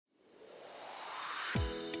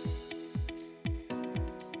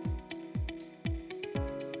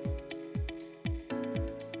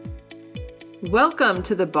Welcome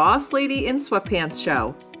to the Boss Lady in Sweatpants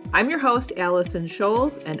show. I'm your host, Allison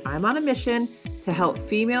Scholes, and I'm on a mission to help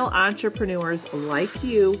female entrepreneurs like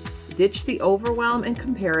you ditch the overwhelm and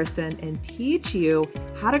comparison and teach you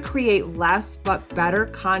how to create less but better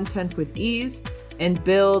content with ease and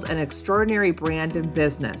build an extraordinary brand and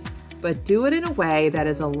business, but do it in a way that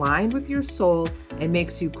is aligned with your soul and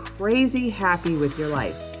makes you crazy happy with your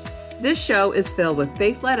life. This show is filled with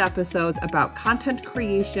faith-led episodes about content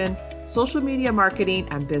creation, social media marketing,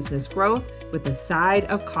 and business growth with a side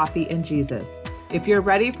of coffee and Jesus. If you're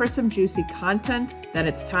ready for some juicy content, then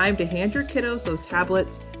it's time to hand your kiddos those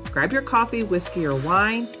tablets, grab your coffee, whiskey, or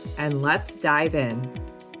wine, and let's dive in.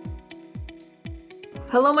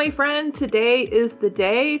 Hello, my friend. Today is the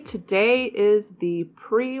day. Today is the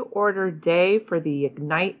pre-order day for the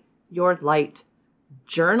Ignite Your Light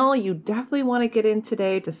journal. You definitely want to get in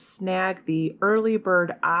today to snag the early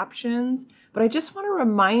bird options. But I just want to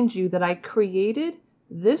remind you that I created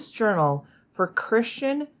this journal for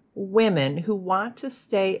Christian women who want to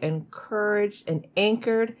stay encouraged and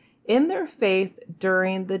anchored in their faith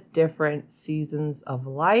during the different seasons of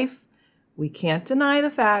life. We can't deny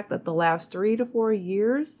the fact that the last 3 to 4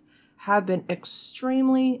 years have been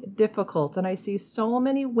extremely difficult. And I see so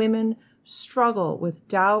many women struggle with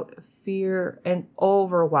doubt, fear, and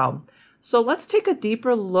overwhelm. So let's take a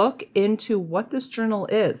deeper look into what this journal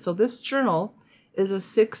is. So this journal is a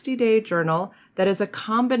 60-day journal that is a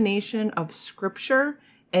combination of scripture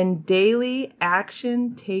and daily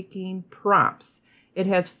action-taking prompts. It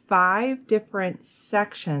has 5 different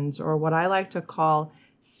sections, or what I like to call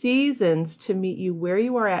seasons, to meet you where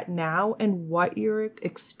you are at now and what you're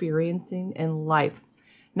experiencing in life.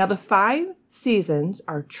 Now, the 5 seasons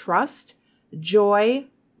are trust, joy,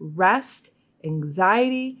 rest,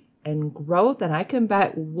 anxiety, and growth. And I can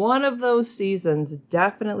bet one of those seasons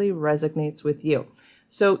definitely resonates with you.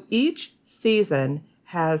 So each season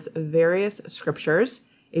has various scriptures,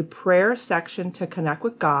 a prayer section to connect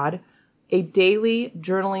with God, a daily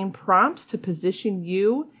journaling prompts to position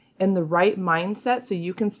you in the right mindset so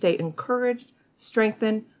you can stay encouraged,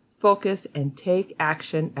 strengthened, focused, and take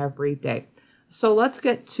action every day. So let's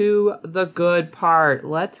get to the good part.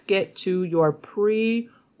 Let's get to your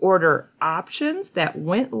pre-order options that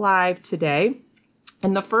went live today.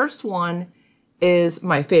 And the first one is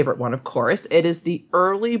my favorite one, of course. It is the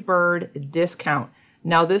early bird discount.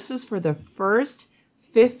 Now, this is for the first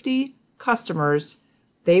 50 customers.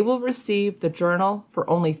 They will receive the journal for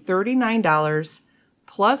only $39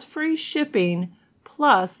 plus free shipping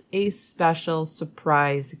plus a special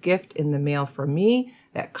surprise gift in the mail from me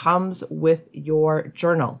that comes with your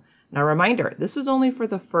journal. Now, reminder, this is only for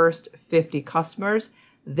the first 50 customers.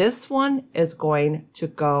 This one is going to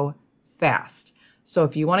go fast. So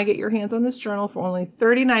if you want to get your hands on this journal for only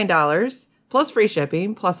 $39 plus free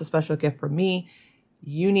shipping plus a special gift from me,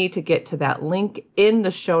 you need to get to that link in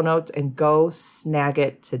the show notes and go snag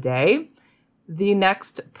it today. The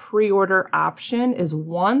next pre-order option is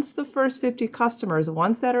once the first 50 customers,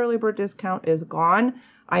 once that early bird discount is gone,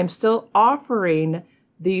 I'm still offering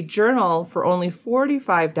the journal for only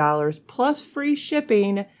 $45 plus free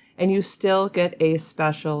shipping, and you still get a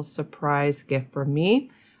special surprise gift from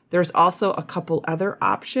me. There's also a couple other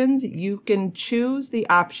options. You can choose the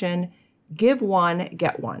option, give one,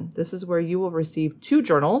 get one. This is where you will receive 2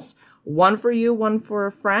 journals, one for you, one for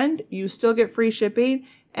a friend. You still get free shipping,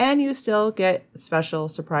 and you still get special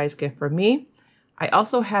surprise gift from me. I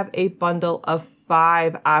also have a bundle of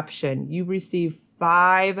 5 option. You receive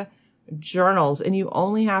 5 journals and you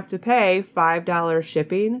only have to pay $5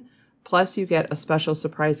 shipping. Plus you get a special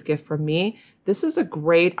surprise gift from me. This is a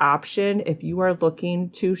great option if you are looking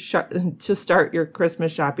to start your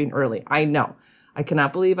Christmas shopping early. I know. I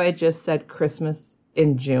cannot believe I just said Christmas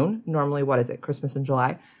in June. Normally, what is it? Christmas in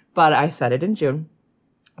July. But I said it in June.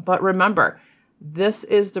 But remember, this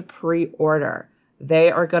is the pre-order.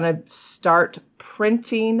 They are going to start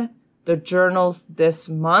printing the journals this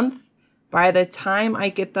month. By the time I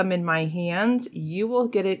get them in my hands, you will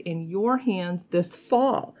get it in your hands this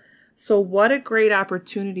fall. So what a great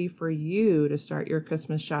opportunity for you to start your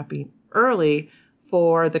Christmas shopping early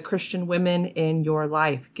for the Christian women in your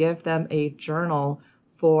life. Give them a journal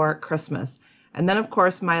for Christmas. And then, of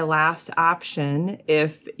course, my last option,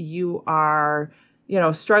 if you are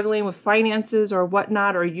struggling with finances or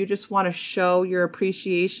whatnot, or you just want to show your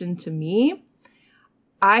appreciation to me,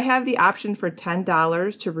 I have the option for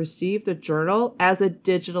 $10 to receive the journal as a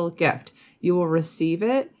digital gift. You will receive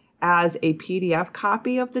it as a PDF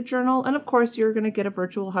copy of the journal. And of course, you're going to get a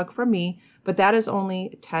virtual hug from me, but that is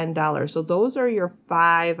only $10. So those are your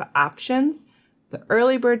 5 options: the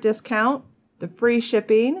early bird discount, the free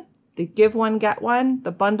shipping, the Give One, Get One,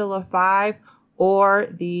 the bundle of 5, or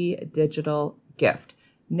the digital gift.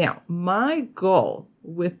 Now, my goal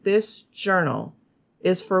with this journal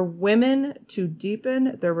is for women to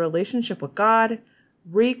deepen their relationship with God,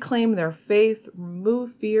 reclaim their faith,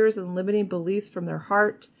 remove fears and limiting beliefs from their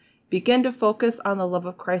heart, begin to focus on the love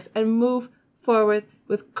of Christ, and move forward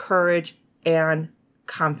with courage and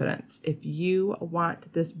confidence. If you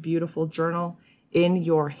want this beautiful journal in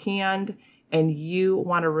your hand and you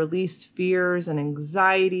want to release fears and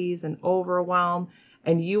anxieties and overwhelm,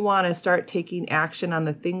 and you want to start taking action on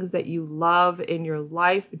the things that you love in your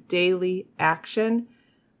life, daily action,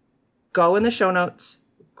 go in the show notes,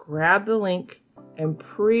 grab the link, and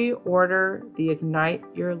pre-order the Ignite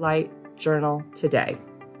Your Light journal today.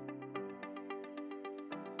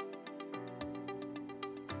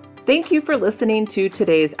 Thank you for listening to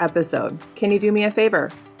today's episode. Can you do me a favor?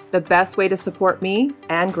 The best way to support me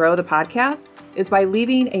and grow the podcast is by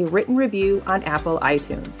leaving a written review on Apple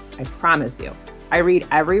iTunes. I promise you, I read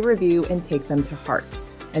every review and take them to heart.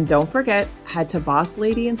 And don't forget, head to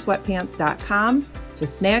BossLadyInSweatpants.com to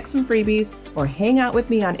snag some freebies or hang out with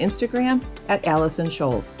me on Instagram at Allison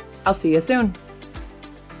Scholes. I'll see you soon.